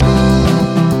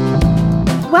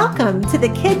Welcome to the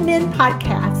Kid Men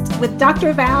Podcast with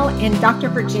Dr. Val and Dr.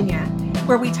 Virginia,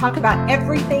 where we talk about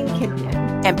everything kid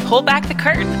men. And pull back the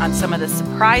curtain on some of the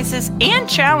surprises and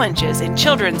challenges in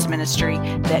children's ministry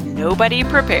that nobody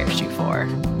prepares you for.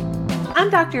 I'm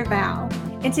Dr. Val,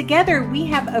 and together we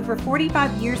have over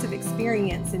 45 years of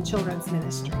experience in children's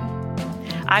ministry.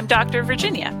 I'm Dr.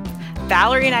 Virginia.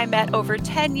 Valerie and I met over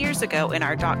 10 years ago in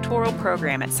our doctoral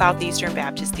program at Southeastern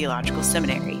Baptist Theological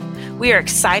Seminary. We are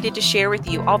excited to share with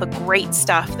you all the great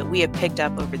stuff that we have picked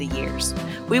up over the years.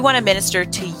 We want to minister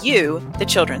to you, the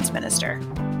children's minister.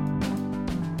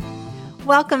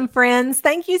 Welcome, friends.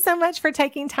 Thank you so much for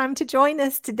taking time to join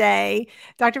us today.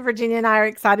 Dr. Virginia and I are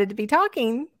excited to be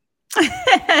talking.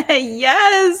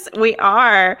 Yes, we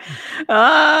are.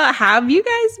 How have you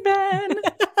guys been?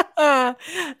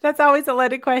 That's always a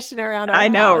loaded question around our I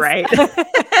know, house. Right?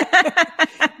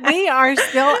 We are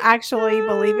still actually,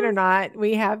 believe it or not,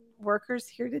 we have workers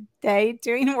here today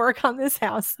doing work on this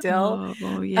house still.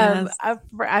 Oh, yes.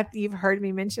 You've heard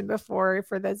me mention before,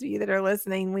 for those of you that are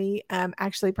listening, we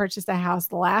actually purchased a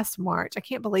house last March. I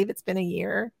can't believe it's been a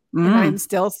year. And I'm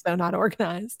still so not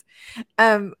organized.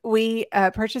 We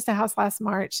purchased a house last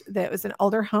March that was an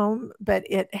older home, but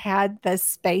it had the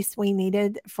space we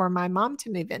needed for my mom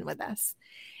to move in with us.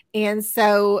 And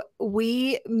so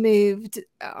we moved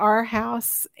our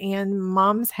house and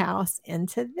mom's house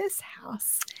into this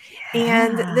house. Yeah.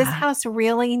 And this house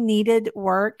really needed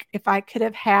work. If I could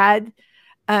have had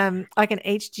like an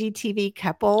HGTV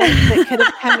couple that could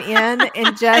have come in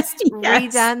and just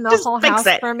redone the whole house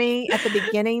for me at the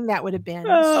beginning, that would have been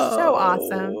so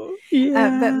awesome.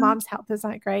 Yeah. But mom's health is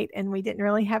not great, and we didn't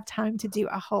really have time to do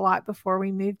a whole lot before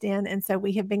we moved in. And so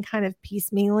we have been kind of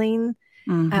piecemealing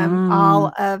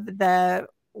all of the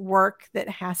work that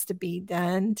has to be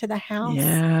done to the house.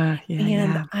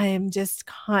 And I am just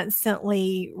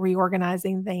constantly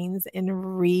reorganizing things and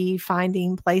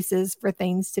refinding places for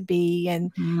things to be.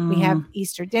 And we have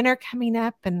Easter dinner coming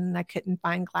up, and I couldn't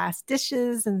find glass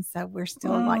dishes. And so we're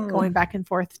still like going back and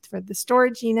forth for the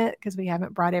storage unit because we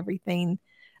haven't brought everything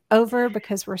over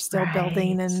because we're still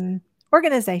building, and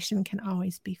organization can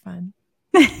always be fun.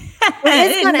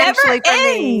 It never actually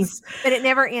ends. For me, but it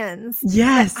never ends.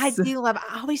 Yes. But I do love,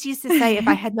 I always used to say, if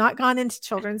I had not gone into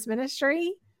children's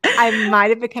ministry, I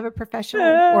might have become a professional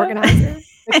organizer,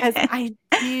 because I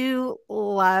do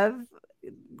love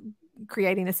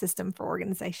creating a system for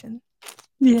organization.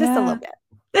 Just a little bit.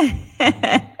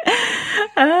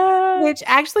 Which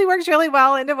actually works really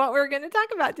well into what we're going to talk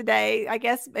about today. I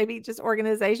guess maybe just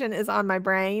organization is on my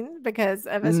brain because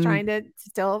of us trying to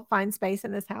still find space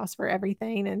in this house for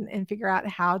everything and figure out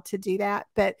how to do that.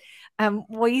 But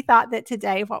we thought that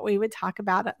today what we would talk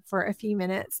about for a few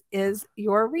minutes is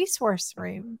your resource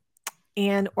room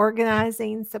and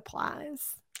organizing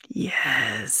supplies.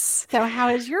 Yes. So how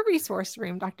is your resource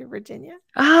room, Dr. Virginia?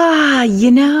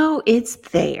 It's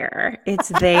there. It's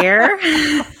there.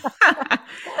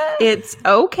 It's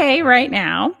okay right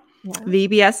now. Yeah.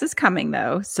 VBS is coming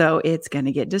though, so it's going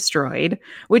to get destroyed,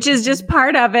 which is just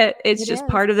part of it. It's just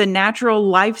part of the natural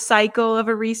life cycle of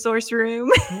a resource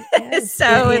room.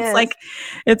 So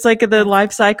it's like the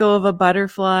life cycle of a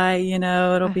butterfly,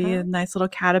 it'll be a nice little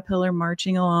caterpillar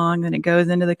marching along, and it goes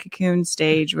into the cocoon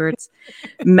stage where it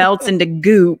melts into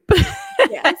goop.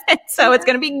 Yes. So it's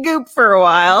going to be goop for a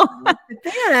while. But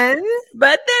then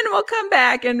we'll come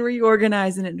back and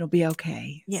reorganize, and it'll be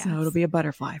okay. Yes. So it'll be a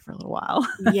butterfly for a little while.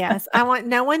 Yes. I want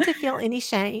no one to feel any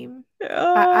shame.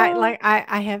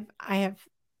 I have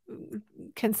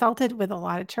consulted with a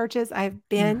lot of churches. I've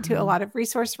been to a lot of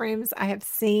resource rooms. I have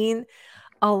seen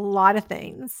a lot of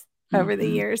things over the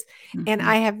years. And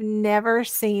I have never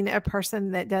seen a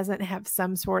person that doesn't have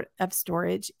some sort of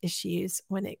storage issues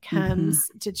when it comes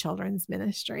to children's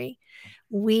ministry.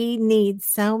 We need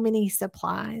so many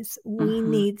supplies. We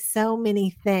need so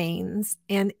many things,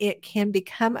 and it can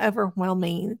become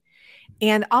overwhelming.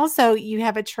 And also you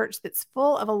have a church that's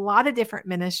full of a lot of different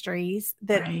ministries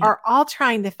that are all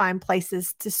trying to find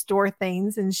places to store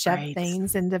things and shove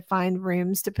things and to find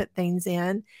rooms to put things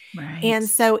in. And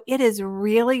so it is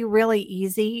really, really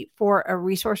easy for a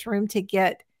resource room to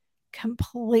get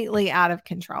completely out of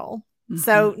control.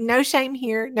 So no shame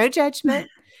here, no judgment.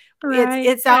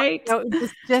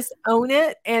 It's just own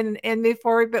it and move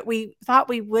forward. But we thought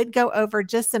we would go over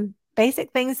just some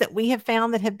basic things that we have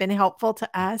found that have been helpful to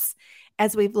us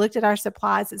as we've looked at our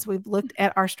supplies, as we've looked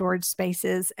at our storage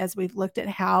spaces, as we've looked at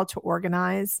how to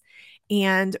organize,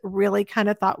 and really kind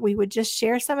of thought we would just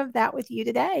share some of that with you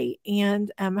today,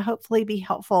 and hopefully be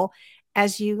helpful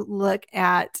as you look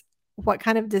at what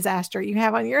kind of disaster you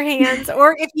have on your hands,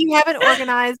 or if you haven't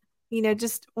organized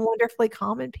just wonderfully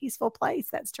calm and peaceful place.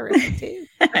 That's terrific too.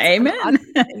 That's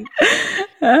Amen.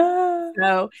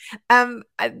 So,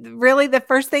 really the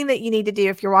first thing that you need to do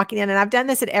if you're walking in, and I've done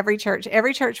this at every church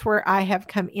where I have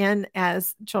come in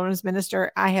as children's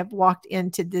minister, I have walked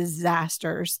into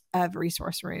disasters of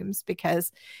resource rooms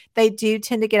because they do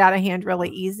tend to get out of hand really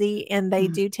easy. And they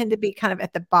do tend to be kind of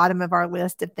at the bottom of our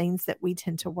list of things that we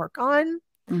tend to work on.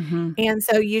 And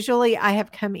so usually I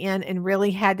have come in and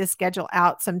really had to schedule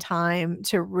out some time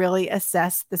to really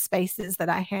assess the spaces that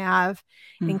I have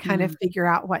and kind of figure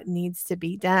out what needs to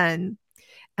be done.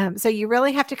 So you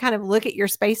really have to kind of look at your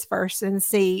space first and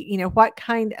see, what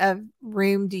kind of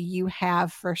room do you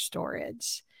have for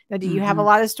storage? Now, do you have a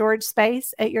lot of storage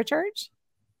space at your church?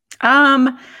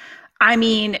 I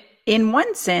mean, in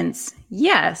one sense,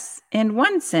 yes. In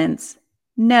one sense,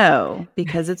 no,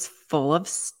 because it's full of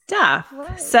stuff.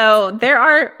 Right. So there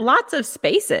are lots of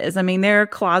spaces. I mean, there are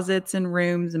closets and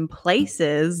rooms and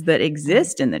places that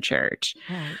exist in the church,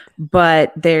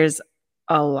 but there's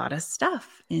a lot of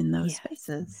stuff in those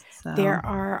spaces. So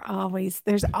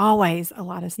there's always a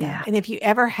lot of stuff. Yeah. And if you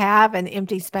ever have an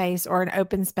empty space or an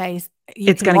open space,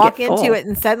 you can walk into it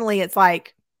and suddenly it's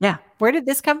like, where did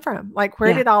this come from? Like,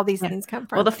 where did all these things come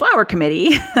from? Well, the flower committee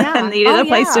needed a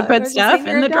place to put stuff,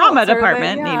 and the drama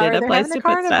department needed a place to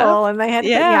put stuff. And they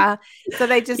had so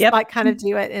they just like kind of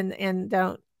do it and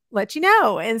don't let you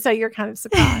know. And so you're kind of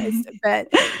surprised. But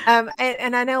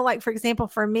and I know, like, for example,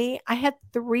 for me, I had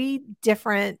 3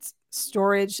 different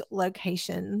storage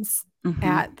locations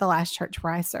at the last church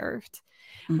where I served.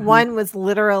 One was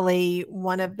literally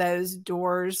one of those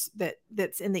doors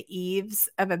that's in the eaves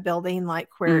of a building, like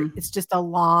where it's just a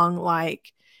long,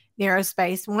 like narrow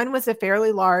space. One was a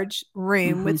fairly large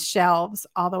room with shelves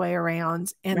all the way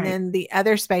around. And then the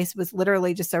other space was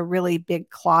literally just a really big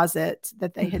closet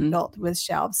that they had built with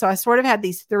shelves. So I sort of had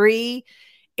these 3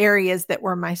 areas that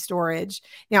were my storage.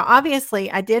 Now,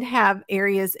 obviously, I did have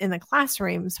areas in the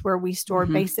classrooms where we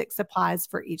stored basic supplies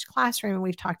for each classroom. And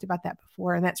we've talked about that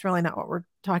before. And that's really not what we're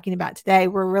talking about today.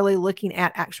 We're really looking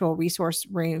at actual resource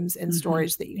rooms and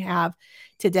storage that you have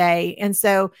today. And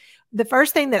so the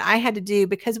first thing that I had to do,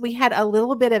 because we had a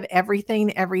little bit of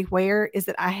everything everywhere, is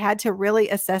that I had to really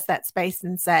assess that space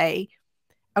and say,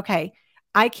 okay,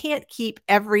 I can't keep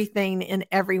everything in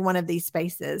every one of these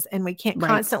spaces, and we can't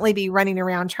constantly be running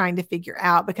around trying to figure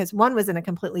out, because one was in a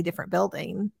completely different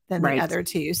building than the other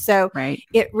 2. So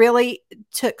it really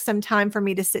took some time for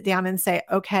me to sit down and say,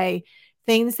 okay,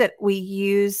 things that we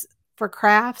use for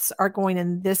crafts are going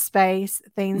in this space.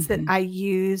 Things that I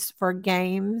use for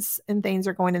games and things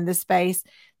are going in this space.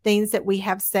 Things that we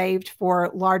have saved for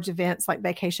large events like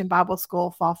Vacation Bible School,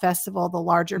 Fall Festival, the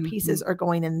larger pieces are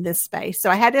going in this space.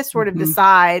 So I had to sort of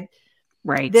decide,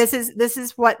 this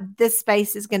is what this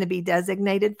space is going to be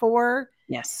designated for.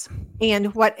 Yes.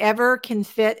 And whatever can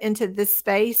fit into this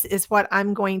space is what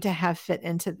I'm going to have fit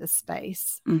into this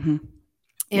space. And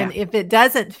if it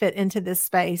doesn't fit into this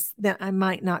space, then I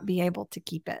might not be able to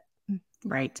keep it.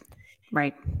 Right.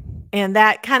 And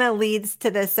that kind of leads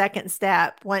to the second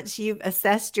step. Once you've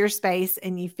assessed your space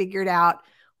and you figured out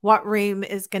what room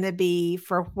is going to be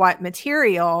for what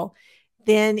material,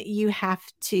 then you have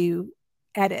to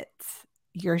edit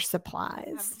your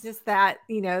supplies. Just that,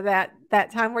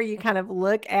 that time where you kind of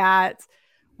look at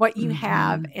what you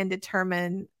have and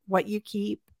determine what you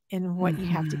keep and what you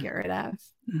have to get rid of.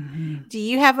 Do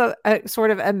you have a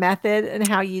sort of a method in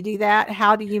how you do that?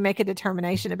 How do you make a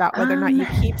determination about whether or not you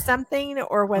keep something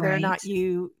or whether or not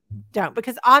you don't?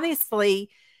 Because honestly,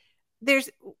 there's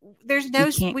no,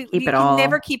 you can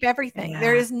never keep everything.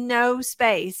 There is no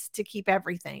space to keep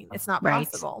everything. It's not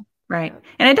possible. Right.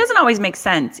 And it doesn't always make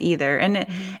sense either. And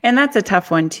and that's a tough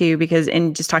one too, because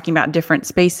in just talking about different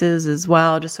spaces as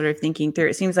well, just sort of thinking through,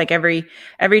 it seems like every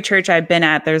church I've been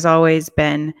at, there's always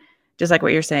been just like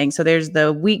what you're saying. So there's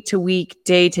the week to week,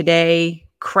 day to day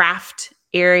craft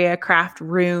area, craft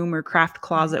room or craft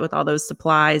closet with all those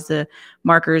supplies, the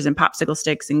markers and popsicle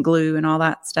sticks and glue and all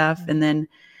that stuff. And then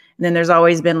there's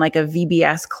always been like a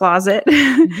VBS closet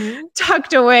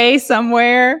tucked away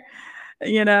somewhere,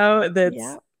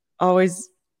 that's always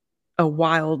a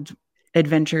wild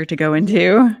adventure to go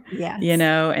into,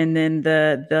 and then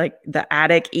the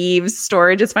attic eaves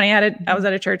storage. It's funny. I was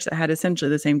at a church that had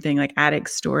essentially the same thing, like attic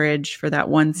storage for that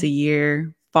once a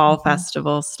year fall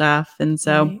festival stuff. And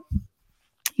so,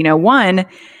 one,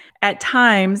 at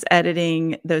times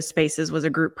editing those spaces was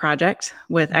a group project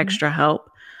with extra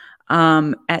help.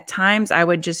 At times I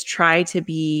would just try to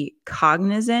be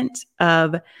cognizant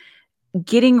of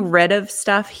getting rid of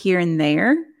stuff here and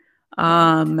there.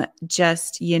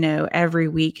 Just, every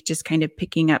week, just kind of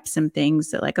picking up some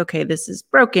things that like, okay, this is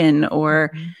broken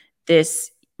or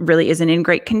this really isn't in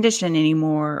great condition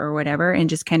anymore or whatever, and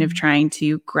just kind of trying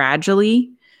to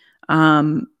gradually,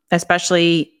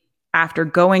 especially after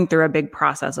going through a big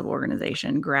process of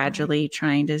organization, gradually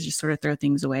trying to just sort of throw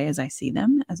things away as I see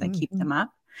them, as I keep them up.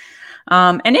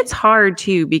 And it's hard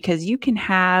too, because you can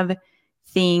have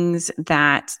things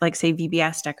that, like say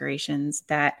VBS decorations,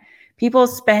 that people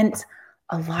spent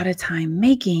a lot of time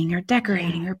making or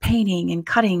decorating or painting and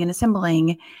cutting and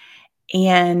assembling.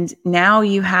 And now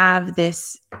you have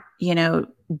this,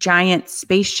 giant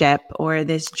spaceship or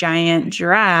this giant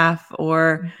giraffe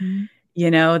or,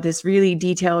 this really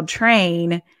detailed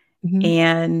train.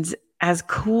 And as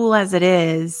cool as it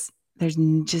is, there's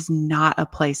just not a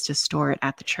place to store it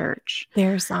at the church.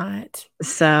 There's not.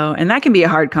 So, and that can be a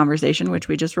hard conversation, which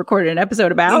we just recorded an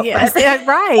episode about. Yes,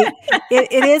 right.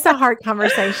 It is a hard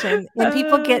conversation, and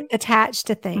people get attached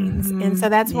to things. And so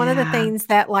that's one of the things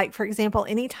that, like, for example,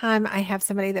 anytime I have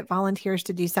somebody that volunteers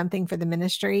to do something for the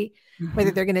ministry, whether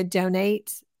they're going to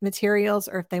donate materials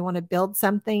or if they want to build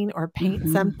something or paint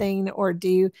something or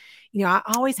do, I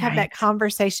always have that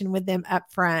conversation with them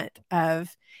up front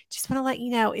of, just want to let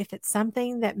you know, if it's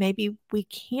something that maybe we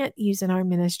can't use in our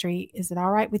ministry, is it all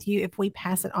right with you if we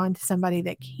pass it on to somebody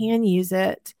that can use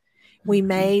it? We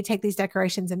may take these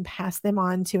decorations and pass them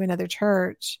on to another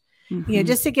church,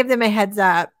 just to give them a heads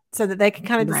up so that they can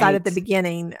kind of decide at the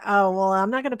beginning, oh, well, I'm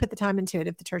not going to put the time into it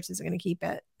if the church isn't going to keep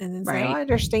it. And then say, I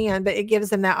understand, but it gives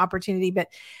them that opportunity. But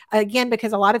again,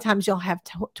 because a lot of times you'll have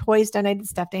toys donated,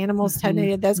 stuffed animals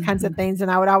donated, those kinds of things. And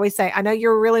I would always say, I know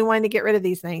you're really wanting to get rid of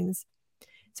these things.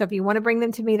 So if you want to bring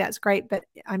them to me, that's great, but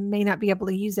I may not be able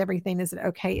to use everything. Is it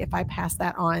okay if I pass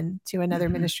that on to another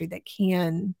ministry that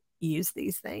can use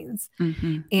these things?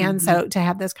 And so to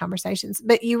have those conversations,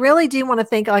 but you really do want to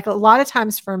think, like, a lot of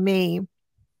times for me,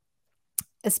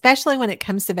 especially when it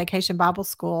comes to Vacation Bible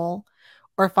School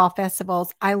or fall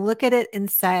festivals, I look at it and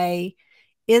say,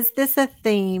 is this a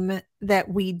theme that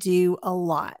we do a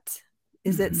lot?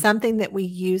 Is it something that we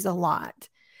use a lot?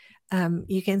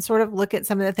 You can sort of look at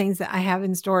some of the things that I have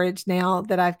in storage now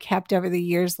that I've kept over the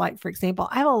years. Like, for example,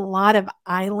 I have a lot of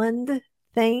island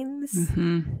things,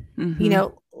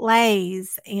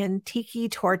 leis and tiki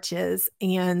torches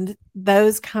and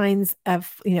those kinds of,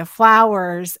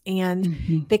 flowers.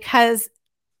 And because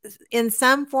in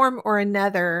some form or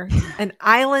another, an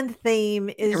island theme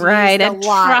is used a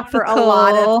lot for a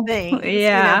lot of things.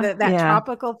 That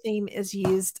tropical theme is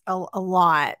used a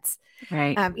lot.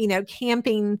 Right.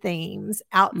 Camping themes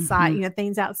outside,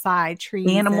 things outside,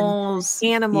 trees, animals,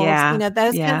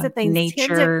 those kinds of things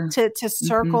nature. tend to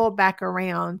circle back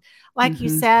around. Like you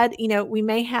said, we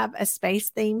may have a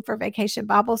space theme for Vacation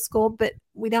Bible School, but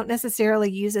we don't necessarily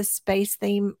use a space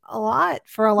theme a lot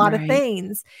for a lot of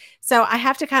things. So I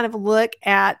have to kind of look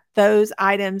at those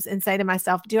items and say to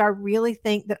myself, do I really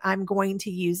think that I'm going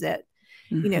to use it?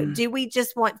 Do we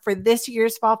just want for this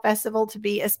year's fall festival to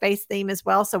be a space theme as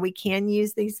well, so we can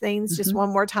use these things just one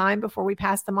more time before we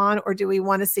pass them on? Or do we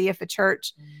want to see if a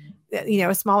church,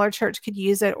 a smaller church could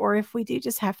use it, or if we do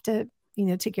just have to,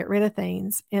 to get rid of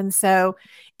things? And so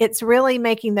it's really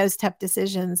making those tough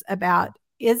decisions about,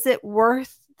 is it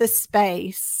worth the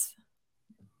space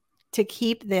to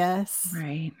keep this?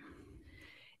 Right.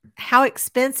 How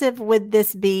expensive would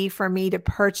this be for me to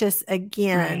purchase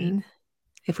again? Right.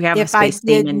 If we have a space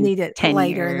theme in need it 10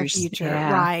 later years. in the future,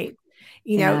 right?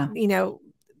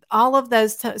 All of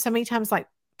those, so many times, like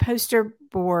poster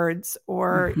boards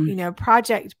or,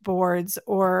 project boards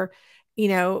or,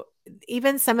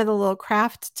 even some of the little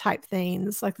craft type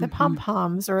things like the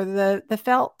pom-poms or the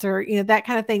felt or, that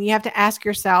kind of thing. You have to ask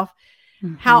yourself,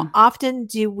 how often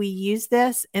do we use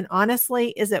this? And honestly,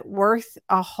 is it worth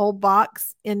a whole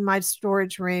box in my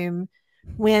storage room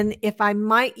when, if I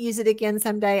might use it again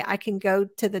someday, I can go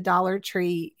to the Dollar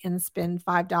Tree and spend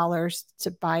 $5 to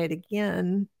buy it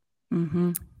again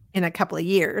in a couple of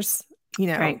years,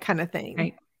 kind of thing.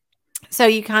 Right. So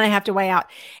you kind of have to weigh out.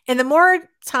 And the more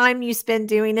time you spend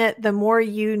doing it, the more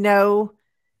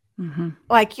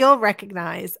like you'll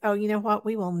recognize, oh, you know what?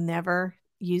 We will never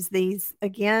use these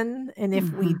again. And if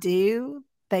we do,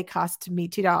 they cost me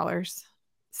 $2.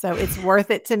 So it's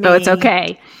worth it to me. So it's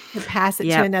okay to pass it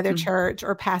to another church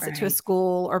or pass it to a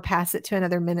school or pass it to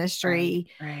another ministry,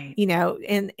 right.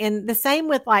 And the same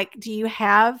with, like, do you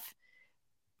have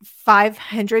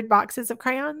 500 boxes of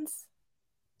crayons?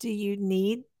 Do you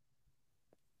need,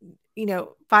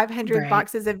 500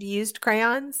 boxes of used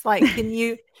crayons? Like, can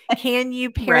you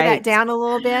pare that down a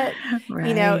little bit?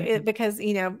 Right. Because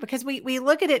we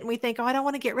look at it and we think, oh, I don't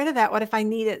want to get rid of that. What if I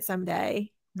need it someday?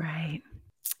 Right.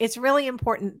 It's really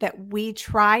important that we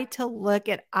try to look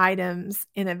at items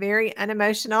in a very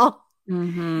unemotional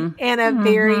in a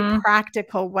very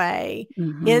practical way.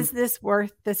 Is this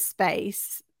worth the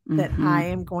space that I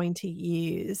am going to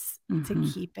use to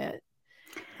keep it?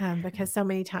 Because so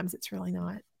many times it's really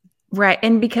not. Right.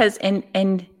 And because,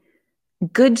 and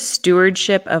good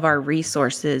stewardship of our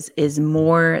resources is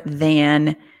more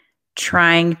than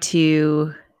trying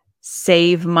to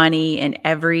save money in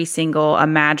every single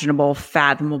imaginable,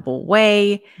 fathomable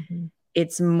way.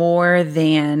 It's more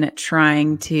than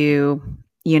trying to,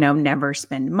 never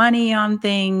spend money on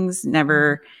things,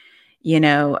 never,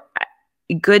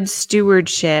 good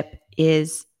stewardship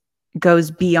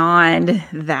goes beyond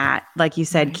that. Like you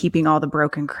said, keeping all the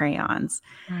broken crayons.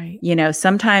 Right.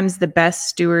 Sometimes the best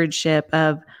stewardship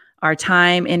of our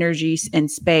time, energy, and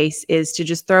space is to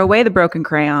just throw away the broken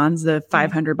crayons, the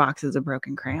 500 boxes of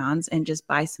broken crayons, and just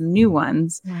buy some new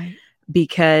ones. Right.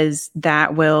 Because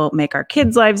that will make our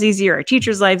kids' lives easier, our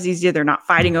teachers' lives easier. They're not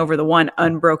fighting over the one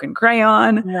unbroken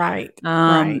crayon. Right.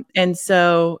 And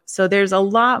so there's a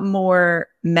lot more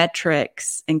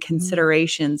metrics and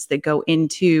considerations that go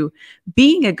into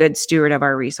being a good steward of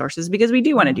our resources, because we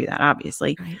do want to do that,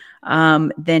 obviously,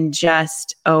 than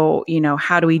just,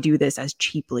 how do we do this as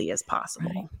cheaply as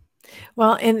possible? Right.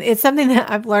 Well, and it's something that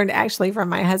I've learned actually from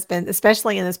my husband,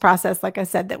 especially in this process, like I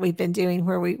said, that we've been doing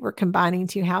where we were combining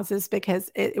two houses, because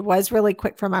it was really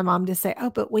quick for my mom to say,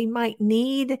 oh, but we might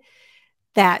need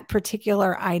that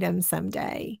particular item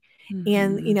someday.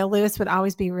 And, Lewis would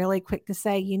always be really quick to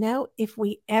say, if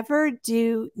we ever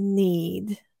do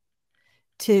need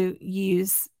to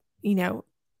use, a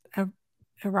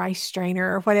rice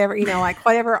strainer or whatever, like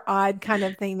whatever odd kind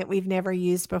of thing that we've never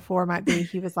used before might be,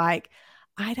 he was like,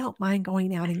 I don't mind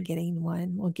going out and getting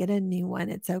one. We'll get a new one.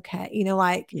 It's okay.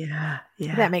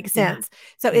 That makes sense.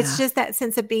 So it's just that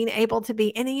sense of being able to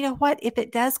be, and you know what, if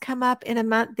it does come up in a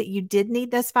month that you did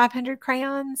need those 500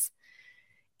 crayons,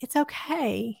 it's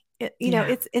okay.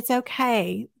 It's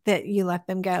okay that you let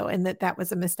them go and that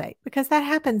was a mistake, because that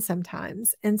happens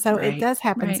sometimes. And so it does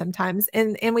happen sometimes.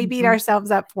 And we beat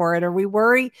ourselves up for it, or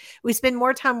we spend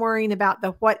more time worrying about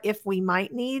the what if we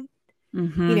might need,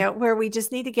 where we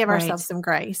just need to give ourselves some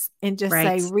grace and just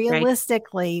say,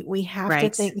 realistically, we have to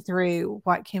think through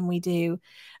what can we do.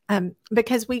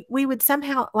 Because we would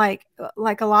somehow like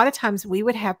a lot of times we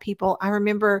would have people. I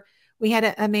remember we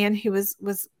had a man who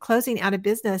was closing out a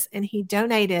business, and he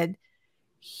donated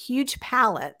huge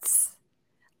pallets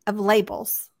of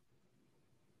labels.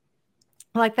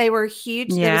 Like they were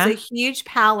huge. Yeah. There was a huge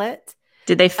pallet.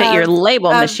 Did they fit your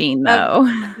label machine though?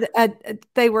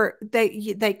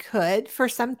 They could for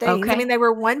some things. Okay. I mean, they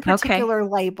were one particular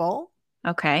label.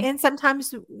 Okay. And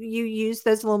sometimes you use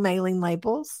those little mailing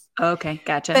labels. Okay.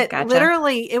 Gotcha. But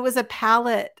literally it was a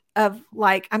pallet of,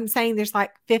 like, I'm saying there's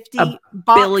like 50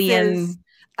 boxes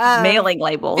mailing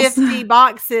labels, 50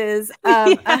 boxes of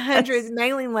 100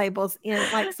 mailing labels in,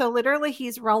 like, so literally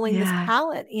he's rolling this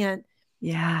pallet in.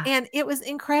 Yeah. And it was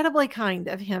incredibly kind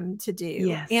of him to do.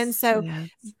 Yes. And so,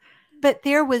 but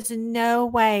there was no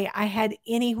way I had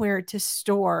anywhere to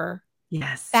store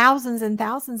thousands and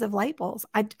thousands of labels.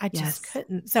 I just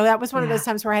couldn't. So that was one of those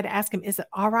times where I had to ask him, is it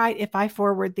all right if I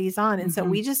forward these on? And so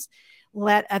we just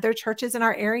let other churches in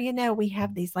our area know we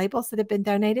have these labels that have been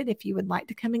donated. If you would like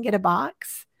to come and get a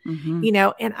box,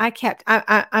 and I kept,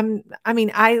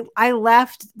 I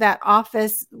left that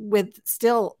office with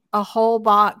still a whole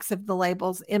box of the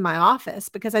labels in my office,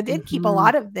 because I did keep a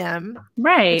lot of them,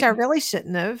 which I really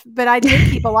shouldn't have, but I did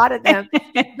keep a lot of them,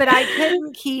 but I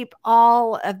couldn't keep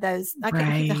all of those. I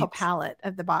couldn't keep the whole palette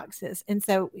of the boxes. And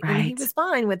so and he was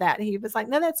fine with that. He was like,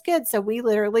 no, that's good. So we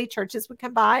literally, churches would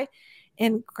come by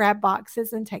and grab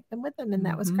boxes and take them with them. And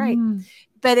that was great.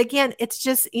 But again, it's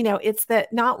just, it's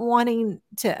that not wanting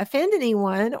to offend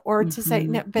anyone or to say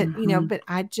no, but but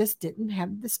I just didn't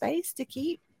have the space to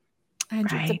keep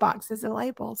hundreds of boxes of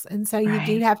labels. And so you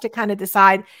do have to kind of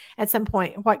decide at some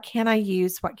point, what can I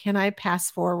use? What can I pass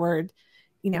forward?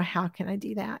 How can I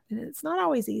do that? And it's not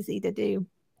always easy to do.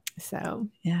 So,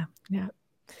 yeah.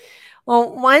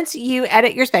 Well, once you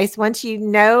edit your space, once you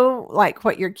know like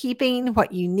what you're keeping,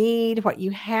 what you need, what you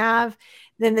have,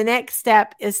 then the next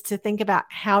step is to think about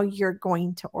how you're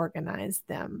going to organize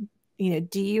them.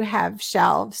 Do you have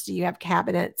shelves? Do you have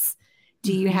cabinets?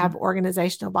 Do you have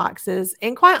organizational boxes?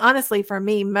 And quite honestly, for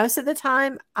me, most of the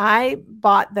time, I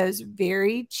bought those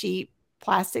very cheap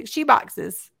plastic shoe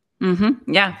boxes.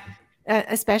 Yeah.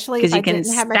 Especially if I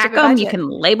didn't have much of a budget. You can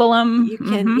label them. You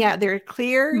can, they're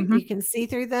clear. You can see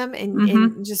through them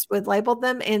and just would label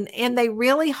them. And they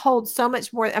really hold so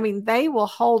much more. I mean, they will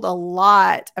hold a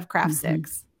lot of craft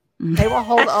sticks. They will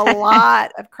hold a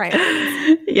lot of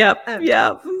crayons.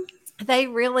 Yep. They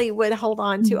really would hold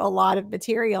on to a lot of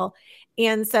material.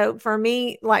 And so for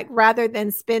me, like rather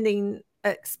than spending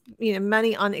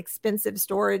money on expensive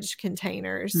storage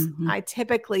containers, I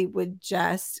typically would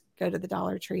just go to the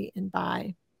Dollar Tree and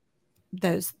buy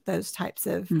those types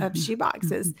of shoe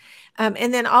boxes.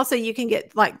 And then also you can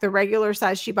get like the regular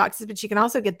size shoe boxes, but you can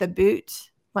also get the boot,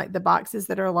 like the boxes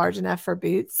that are large enough for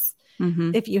boots.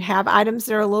 If you have items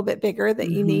that are a little bit bigger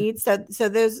that you need. So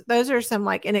those are some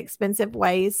like inexpensive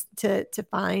ways to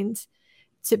find,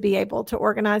 to be able to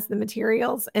organize the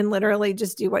materials and literally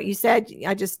just do what you said.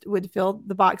 I just would fill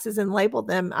the boxes and label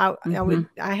them. I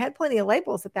had plenty of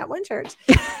labels at that one church,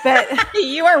 but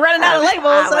you weren't running out of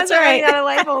labels. That's right. Running out of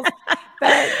labels,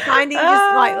 but finding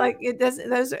just like it doesn't,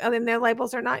 those, I mean, their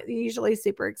labels are not usually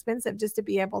super expensive, just to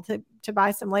be able to buy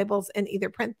some labels and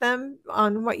either print them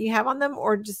on what you have on them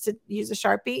or just to use a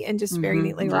Sharpie and just very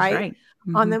neatly write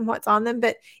on them what's on them.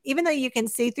 But even though you can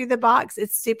see through the box,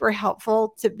 it's super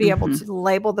helpful to be able to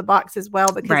label the box as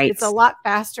well, because it's a lot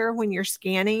faster when you're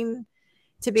scanning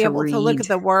to be able to look at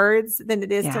the words than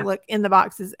it is to look in the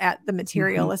boxes at the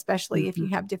material, especially if you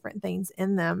have different things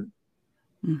in them.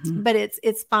 But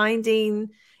it's finding,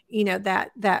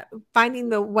 that finding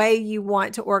the way you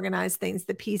want to organize things,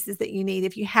 the pieces that you need.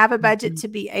 If you have a budget to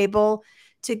be able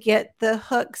to get the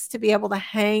hooks to be able to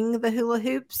hang the hula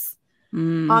hoops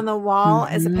on the wall,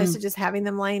 as opposed to just having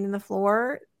them laying in the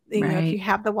floor, if you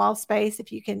have the wall space,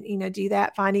 if you can, do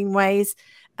that, finding ways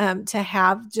to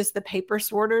have just the paper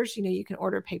sorters. You can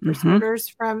order paper sorters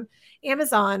from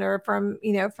Amazon or from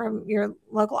your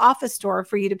local office store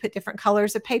for you to put different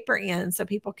colors of paper in, so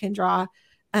people can draw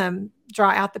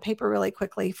out the paper really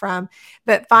quickly from.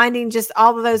 But finding just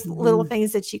all of those little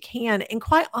things that you can. And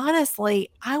quite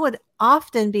honestly, I would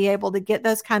often be able to get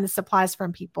those kind of supplies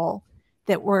from people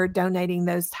that were donating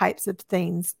those types of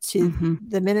things to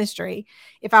the ministry.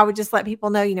 If I would just let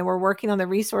people know, we're working on the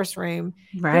resource room.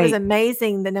 It was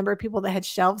amazing the number of people that had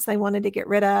shelves they wanted to get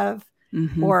rid of,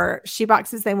 or shoe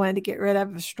boxes they wanted to get rid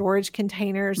of, storage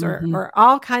containers, or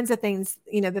all kinds of things,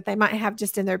 that they might have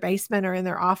just in their basement or in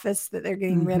their office that they're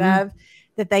getting rid of,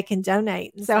 that they can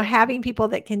donate. And so having people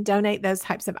that can donate those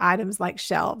types of items like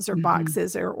shelves or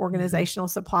boxes or organizational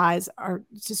supplies are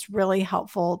just really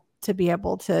helpful to be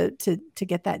able to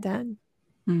get that done.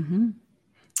 And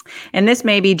this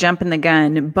may be jumping the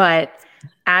gun, but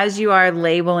as you are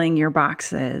labeling your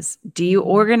boxes, do you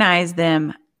organize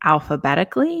them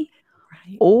alphabetically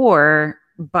or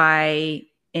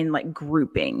in like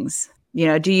groupings?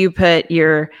 Do you put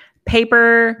your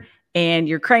paper and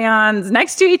your crayons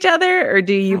next to each other, or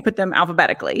do you put them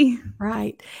alphabetically?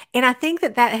 Right. And I think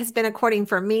that has been according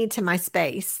for me to my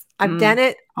space. I've done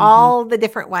it all the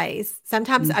different ways.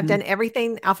 Sometimes I've done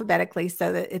everything alphabetically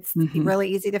so that it's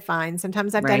really easy to find.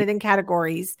 Sometimes I've done it in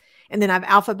categories, and then I've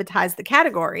alphabetized the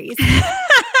categories.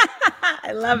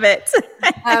 I love it.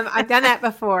 I've done that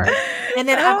before. And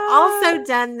then I've also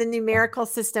done the numerical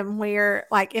system where,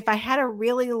 like, if I had a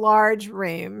really large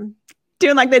room,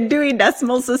 doing like the Dewey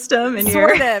Decimal System and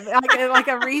sort of like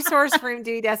a resource room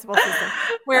Dewey Decimal System,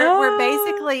 where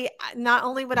basically not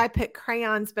only would I put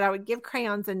crayons, but I would give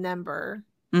crayons a number,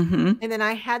 and then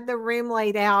I had the room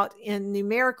laid out in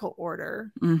numerical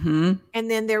order, and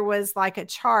then there was like a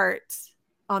chart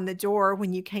on the door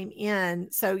when you came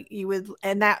in, so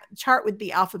and that chart would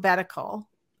be alphabetical.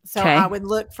 So I would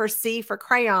look for C for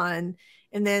crayon,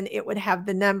 and then it would have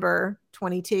the number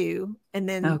 22. And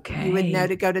then you would know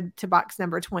to go to box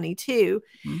number 22.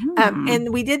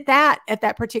 And we did that at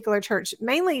that particular church,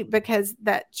 mainly because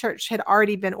that church had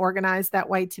already been organized that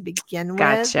way to begin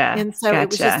with. And so it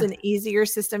was just an easier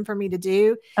system for me to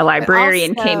do. A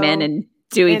librarian came in and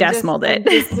Dewey Decimaled it.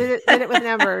 Did it with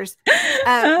numbers.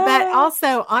 But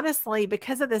also, honestly,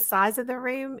 because of the size of the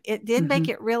room, it did make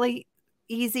it really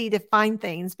easy to find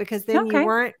things, because then you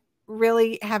weren't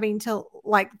really having to,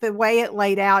 like, the way it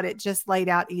laid out, it just laid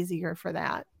out easier for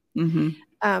that.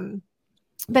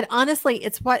 But honestly,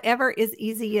 it's whatever is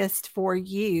easiest for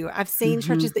you. I've seen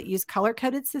churches that use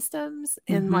color-coded systems,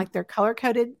 and like their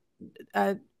color-coded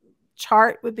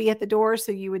chart would be at the door,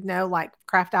 so you would know like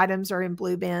craft items are in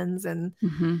blue bins, and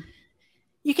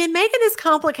you can make it as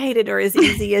complicated or as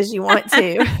easy as you want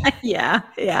to.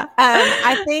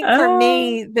 I think for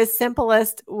me, the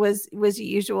simplest was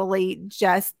usually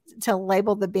just to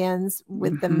label the bins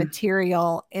with the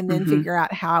material, and then figure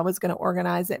out how I was going to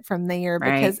organize it from there.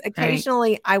 Because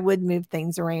occasionally I would move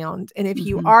things around. And if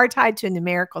you are tied to a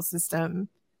numerical system,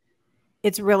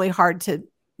 it's really hard to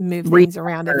move things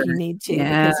around if you need to,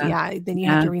 because then you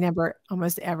have to remember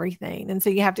almost everything. And so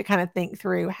you have to kind of think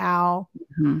through how,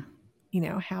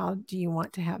 how do you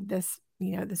want to have this,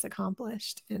 this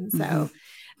accomplished? And so,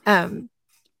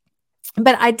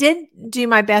 but I did do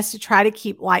my best to try to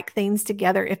keep like things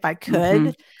together if I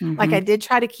could. Like I did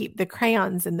try to keep the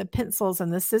crayons and the pencils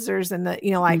and the scissors and the,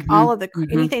 like all of the,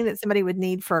 anything that somebody would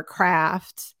need for a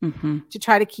craft to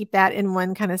try to keep that in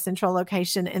one kind of central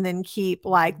location, and then keep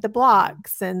like the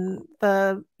blocks and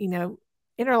the,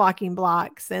 interlocking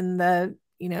blocks and the,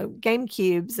 game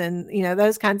cubes and,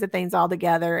 those kinds of things all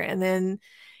together. And then,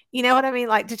 you know what I mean?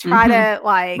 Like to try to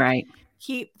like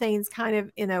keep things kind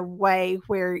of in a way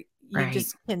where you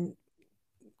just can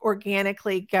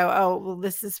organically go, oh, well,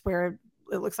 this is where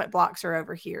it looks like blocks are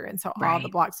over here. And so all the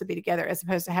blocks would be together, as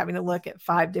opposed to having to look at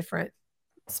 5 different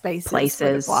places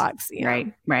for the blocks. Yeah.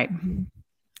 Right.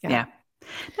 Yeah.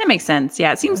 That makes sense.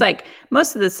 Yeah. It seems like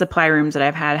most of the supply rooms that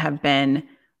I've had have been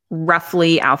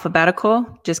roughly alphabetical,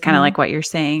 just kind of like what you're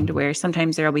saying, to where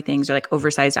sometimes there'll be things or like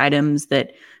oversized items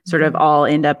that sort of all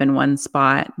end up in one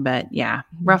spot, but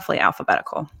roughly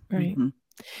alphabetical. Right.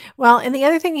 Well, and the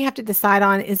other thing you have to decide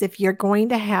on is if you're going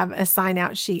to have a sign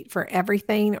out sheet for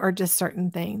everything or just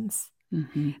certain things.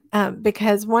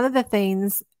 Because one of the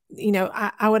things,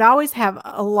 I would always have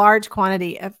a large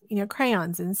quantity of,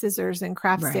 crayons and scissors and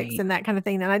craft sticks and that kind of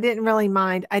thing. And I didn't really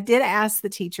mind. I did ask the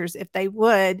teachers if they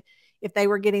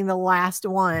were getting the last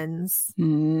ones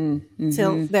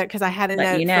till that, because I had a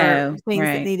note for things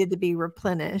that needed to be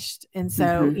replenished. And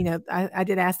so, I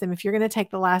did ask them, if you're going to take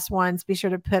the last ones, be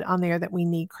sure to put on there that we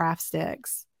need craft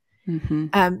sticks.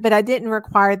 But I didn't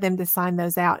require them to sign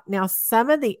those out. Now, some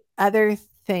of the other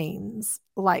things,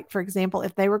 like, for example,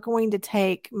 if they were going to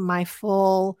take my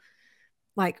full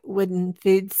like wooden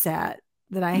food set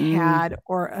that I had,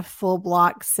 or a full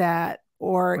block set,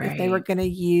 or if they were going to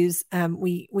use,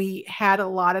 we had a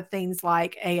lot of things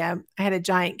like I had a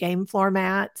giant game floor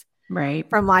mat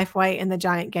from Lifeway and the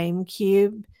giant game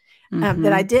cube,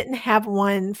 that I didn't have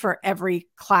one for every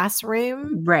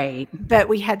classroom. But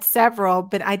we had several,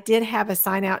 but I did have a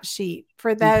sign out sheet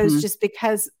for those, just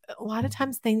because a lot of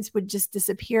times things would just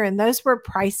disappear, and those were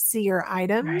pricier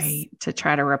items to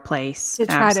try to replace.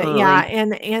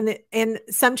 And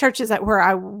some churches that where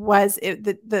I was,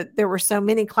 there were so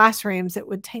many classrooms, it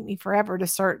would take me forever to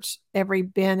search every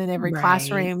bin in every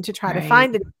classroom to try to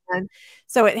find it again.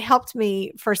 So it helped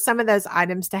me for some of those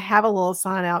items to have a little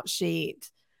sign out sheet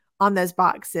on those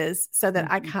boxes, so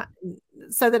that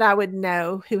so that I would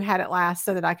know who had it last,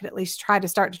 so that I could at least try to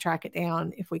start to track it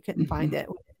down if we couldn't find it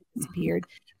when it disappeared.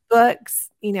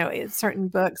 Books, certain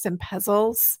books and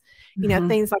puzzles,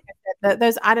 things like that,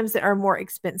 those items that are more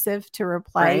expensive to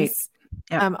replace.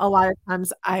 A lot of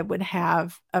times I would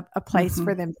have a place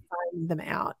for them to find them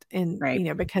out, and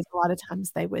because a lot of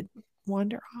times they would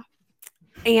wander off.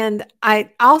 And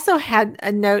I also had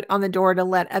a note on the door to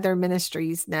let other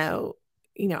ministries know,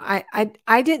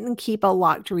 I didn't keep a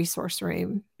locked resource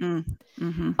room.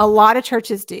 A lot of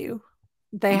churches do.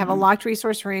 They have a locked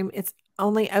resource room. It's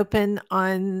only open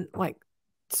on like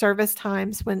service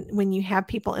times when you have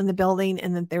people in the building,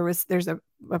 and that there's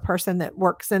a person that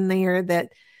works in there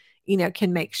that,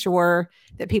 can make sure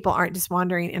that people aren't just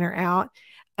wandering in or out.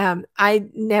 I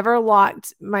never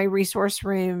locked my resource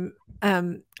room.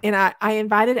 And I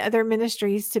invited other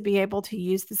ministries to be able to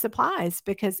use the supplies,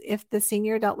 because if the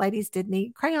senior adult ladies did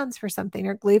need crayons for something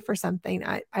or glue for something,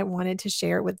 I wanted to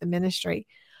share with the ministry.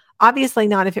 Obviously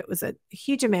not if it was a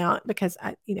huge amount, because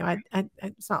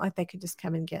it's not like they could just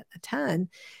come and get a ton,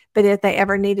 but if they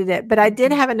ever needed it. But I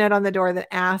did have a note on the door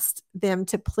that asked them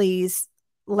to please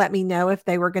let me know if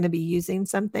they were going to be using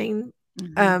something,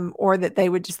 or that they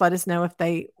would just let us know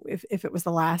if it was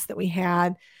the last that we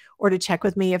had, or to check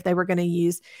with me if they were going to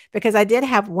use, because I did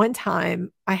have one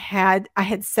time I had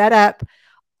set up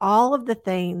all of the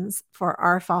things for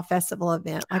our fall festival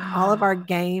event, like all of our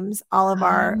games, all of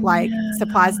our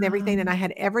supplies and everything. And I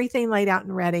had everything laid out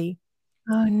and ready.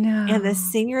 Oh no. And the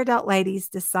senior adult ladies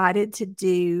decided to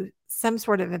do some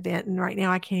sort of event. And right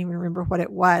now I can't even remember what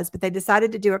it was, but they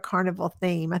decided to do a carnival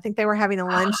theme. I think they were having a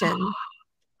luncheon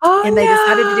and they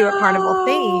decided to do a carnival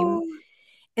theme.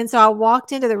 And so I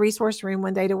walked into the resource room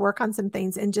one day to work on some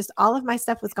things, and just all of my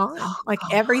stuff was gone. Like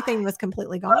everything was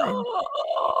completely gone.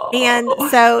 And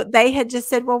so they had just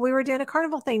said, well, we were doing a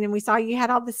carnival thing and we saw you had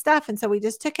all this stuff. And so we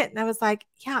just took it. And I was like,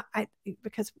 yeah,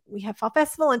 because we have fall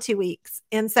festival in 2 weeks.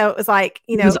 And so it was like,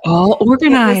 it was all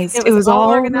organized. It was all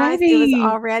organized. It was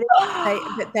all ready.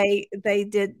 They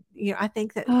did, I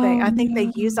think that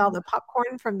they used all the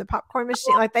popcorn from the popcorn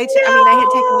machine. Like they had taken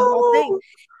the whole thing.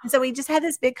 And so we just had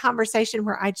this big conversation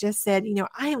where I just said,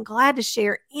 I am glad to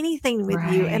share anything with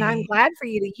you, and I'm glad for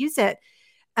you to use it.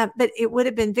 But it would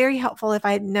have been very helpful if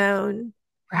I had known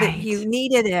that you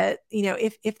needed it,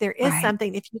 if there is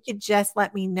something, if you could just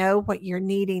let me know what you're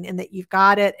needing and that you've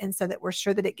got it. And so that we're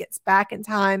sure that it gets back in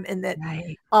time and that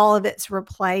all of it's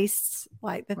replaced,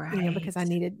 like because I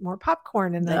needed more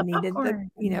popcorn and I needed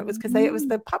it was because it was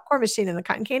the popcorn machine and the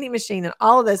cotton candy machine and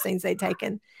all of those things they'd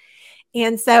taken.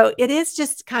 And so it is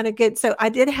just kind of good. So I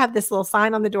did have this little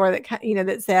sign on the door that,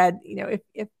 that said,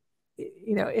 if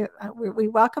we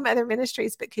welcome other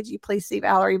ministries, but could you please see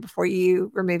Valerie before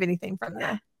you remove anything from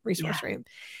the resource room?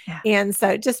 Yeah. And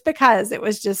so just because it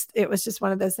was just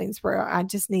one of those things where I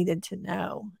just needed to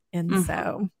know. And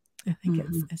so I think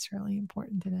it's really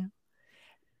important to know.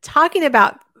 Talking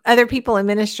about other people in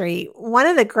ministry, one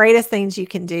of the greatest things you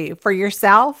can do for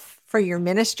yourself, for your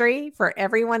ministry, for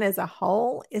everyone as a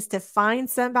whole, is to find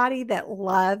somebody that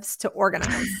loves to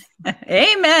organize.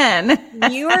 Amen.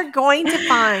 You are going to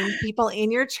find people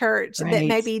in your church that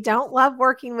maybe don't love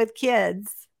working with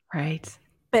kids. Right.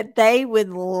 But they would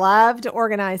love to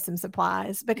organize some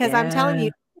supplies, because I'm telling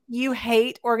you, you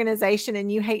hate organization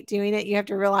and you hate doing it. You have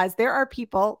to realize there are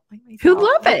people like myself who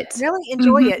love it, really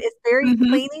enjoy it. It's very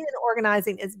cleaning and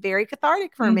organizing is very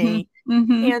cathartic for me.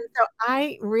 And so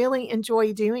I really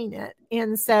enjoy doing it.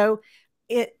 And so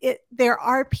there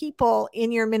are people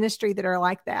in your ministry that are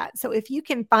like that. So if you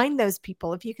can find those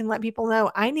people, if you can let people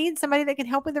know, I need somebody that can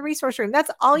help with the resource room,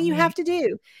 that's all you have to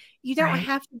do. You don't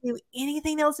have to do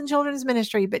anything else in children's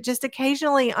ministry, but just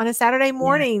occasionally on a Saturday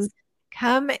morning,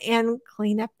 come and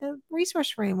clean up the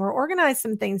resource room or organize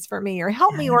some things for me or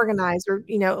help me organize, or,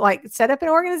 like set up an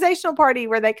organizational party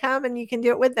where they come and you can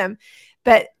do it with them.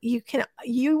 But you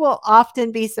will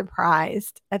often be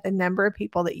surprised at the number of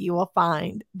people that you will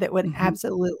find that would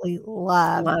absolutely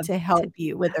love to help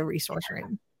you with a resource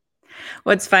room.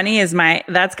 What's funny is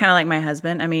that's kind of like my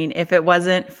husband. I mean, if it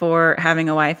wasn't for having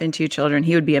a wife and 2 children,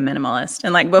 he would be a minimalist.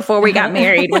 And like before we got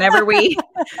married, whenever we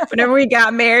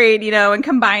got married, and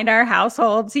combined our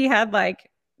households, he had like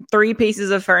 3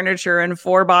 pieces of furniture and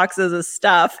 4 boxes of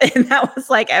stuff. And that was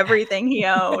like everything he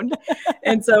owned.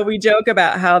 And so we joke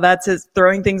about how that's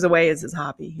throwing things away is his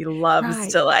hobby. He loves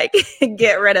to like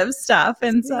get rid of stuff.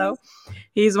 And so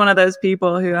he's one of those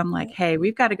people who I'm like, hey,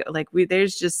 we've got to go. Like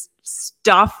there's just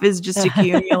stuff is just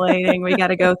accumulating. We got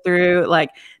to go through.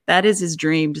 Like that is his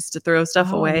dream, just to throw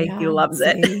stuff away. Yeah. He loves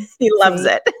it. He loves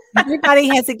it. Everybody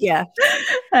has a gift.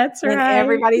 That's right. And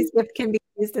everybody's gift can be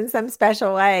used in some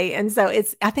special way. And so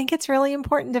I think it's really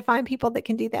important to find people that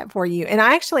can do that for you. And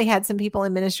I actually had some people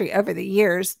in ministry over the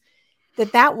years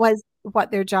that was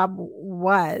what their job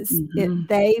was.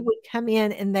 They would come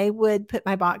in and they would put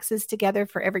my boxes together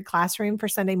for every classroom for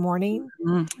Sunday morning.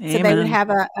 So they would have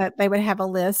a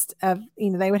list of,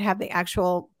 they would have the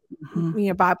actual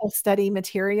Bible study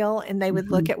material, and they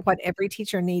would look at what every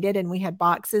teacher needed. And we had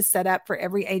boxes set up for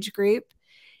every age group,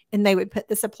 and they would put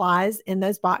the supplies in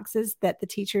those boxes that the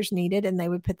teachers needed, and they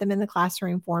would put them in the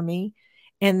classroom for me.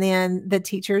 And then the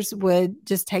teachers would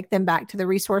just take them back to the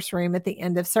resource room at the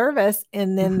end of service.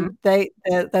 And then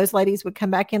those ladies would come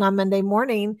back in on Monday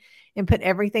morning and put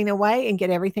everything away and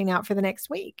get everything out for the next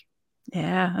week.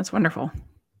 Yeah, that's wonderful.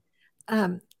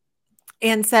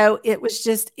 And so it was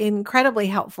just incredibly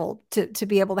helpful to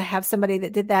be able to have somebody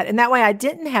that did that. And that way I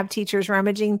didn't have teachers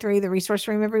rummaging through the resource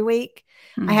room every week.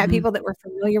 I had people that were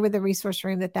familiar with the resource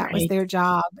room, that was their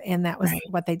job, and that was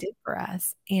what they did for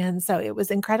us. And so it was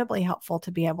incredibly helpful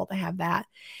to be able to have that.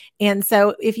 And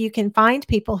so if you can find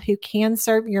people who can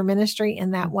serve your ministry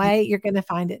in that way, you're going to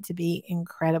find it to be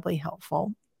incredibly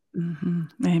helpful.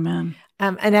 Amen.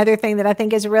 Another thing that I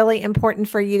think is really important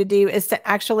for you to do is to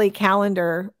actually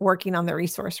calendar working on the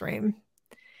resource room.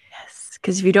 Yes,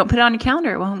 because if you don't put it on your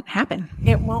calendar, it won't happen.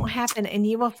 It won't happen, and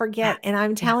you will forget. And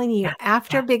I'm telling you,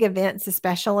 after big events,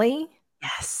 especially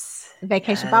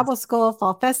Vacation Bible School,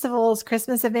 fall festivals,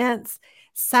 Christmas events,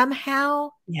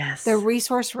 somehow the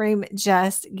resource room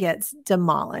just gets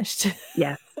demolished.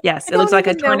 Yes. It looks like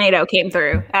a tornado came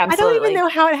through. Absolutely. I don't even know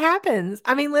how it happens.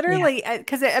 I mean, literally,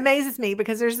 because it amazes me,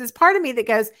 because there's this part of me that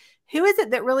goes, who is it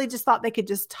that really just thought they could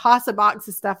just toss a box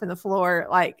of stuff in the floor,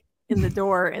 like in the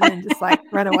door, and then just like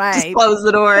run away? Just close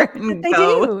the door and they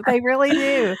do. They really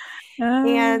do.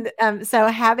 And so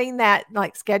having that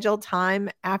like scheduled time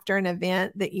after an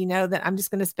event that that I'm just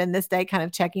going to spend this day kind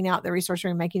of checking out the resource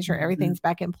room, making sure everything's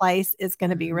back in place, is going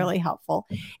to be really helpful.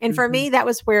 And for me, that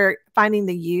was where finding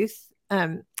the youth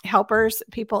helpers,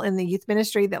 people in the youth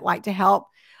ministry that like to help.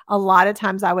 A lot of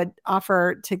times I would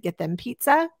offer to get them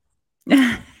pizza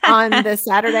on the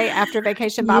Saturday after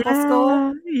vacation Bible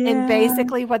school. And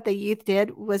basically what the youth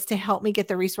did was to help me get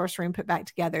the resource room put back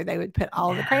together. They would put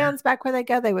all of the crayons back where they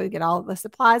go. They would get all of the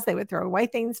supplies. They would throw away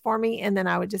things for me. And then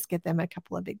I would just get them a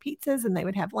couple of big pizzas and they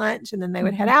would have lunch and then they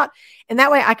would head out. And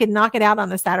that way I could knock it out on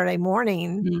the Saturday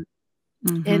morning.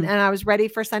 And I was ready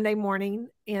for Sunday morning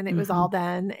and it was all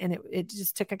done. And it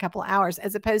just took a couple of hours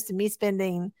as opposed to me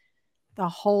spending the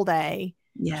whole day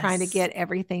trying to get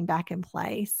everything back in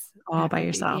place all by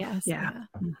yourself.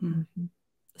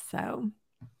 So,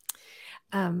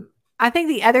 I think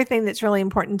the other thing that's really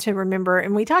important to remember,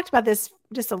 and we talked about this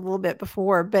just a little bit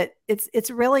before, but it's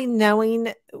really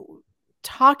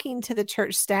talking to the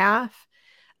church staff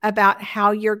about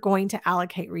how you're going to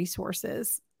allocate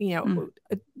resources.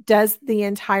 Does the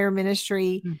entire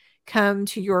ministry come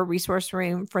to your resource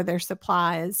room for their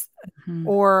supplies?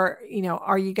 Or,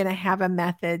 are you going to have a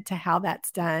method to how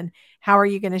that's done? How are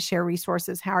you going to share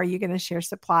resources? How are you going to share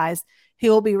supplies? Who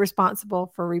will be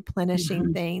responsible for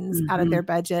replenishing things out of their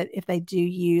budget if they do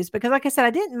use? Because like I said,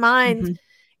 I didn't mind,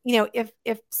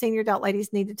 if senior adult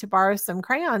ladies needed to borrow some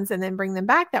crayons and then bring them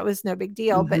back, that was no big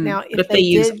deal. But now if they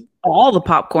use all the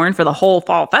popcorn for the whole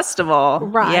fall festival,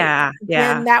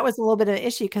 then that was a little bit of an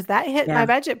issue because that hit my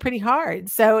budget pretty hard.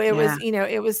 So it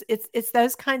was, it's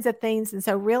those kinds of things. And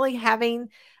so really having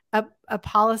a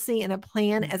policy and a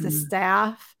plan as a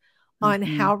staff on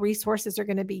how resources are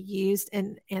going to be used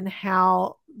and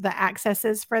how the access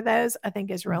is for those, I think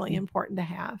is really important to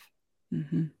have.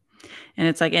 And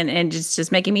it's like, and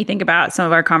just making me think about some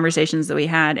of our conversations that we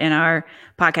had in our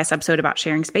podcast episode about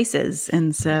sharing spaces.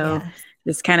 And so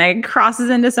this kind of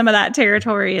crosses into some of that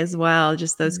territory as well.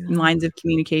 Just those lines of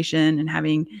communication and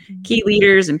having key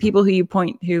leaders and people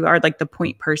who are like the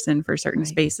point person for certain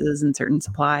spaces and certain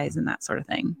supplies and that sort of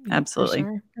thing. Absolutely.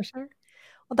 For sure.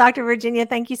 Well, Dr. Virginia,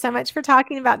 thank you so much for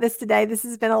talking about this today. This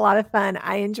has been a lot of fun.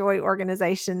 I enjoy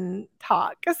organization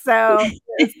talk. So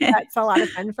that's a lot of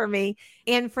fun for me.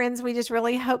 And friends, we just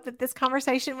really hope that this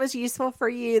conversation was useful for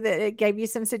you, that it gave you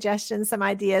some suggestions, some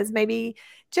ideas, maybe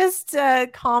just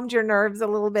calmed your nerves a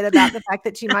little bit about the fact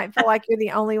that you might feel like you're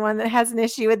the only one that has an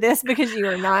issue with this, because you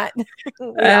are not.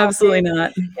 Absolutely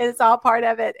not. It's all part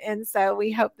of it. And so we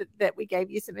hope that we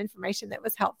gave you some information that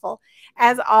was helpful.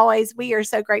 As always, we are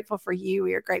so grateful for you.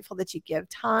 We are grateful that you give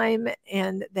time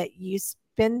and that you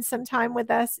spend some time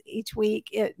with us each week.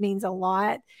 It means a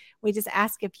lot. We just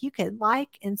ask if you could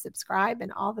like and subscribe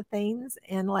and all the things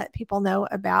and let people know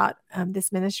about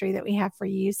this ministry that we have for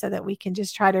you, so that we can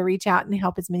just try to reach out and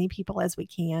help as many people as we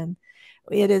can.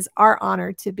 It is our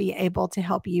honor to be able to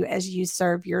help you as you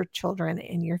serve your children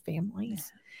and your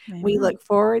families. We look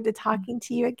forward to talking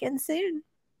to you again soon.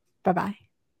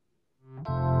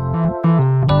 Bye-bye.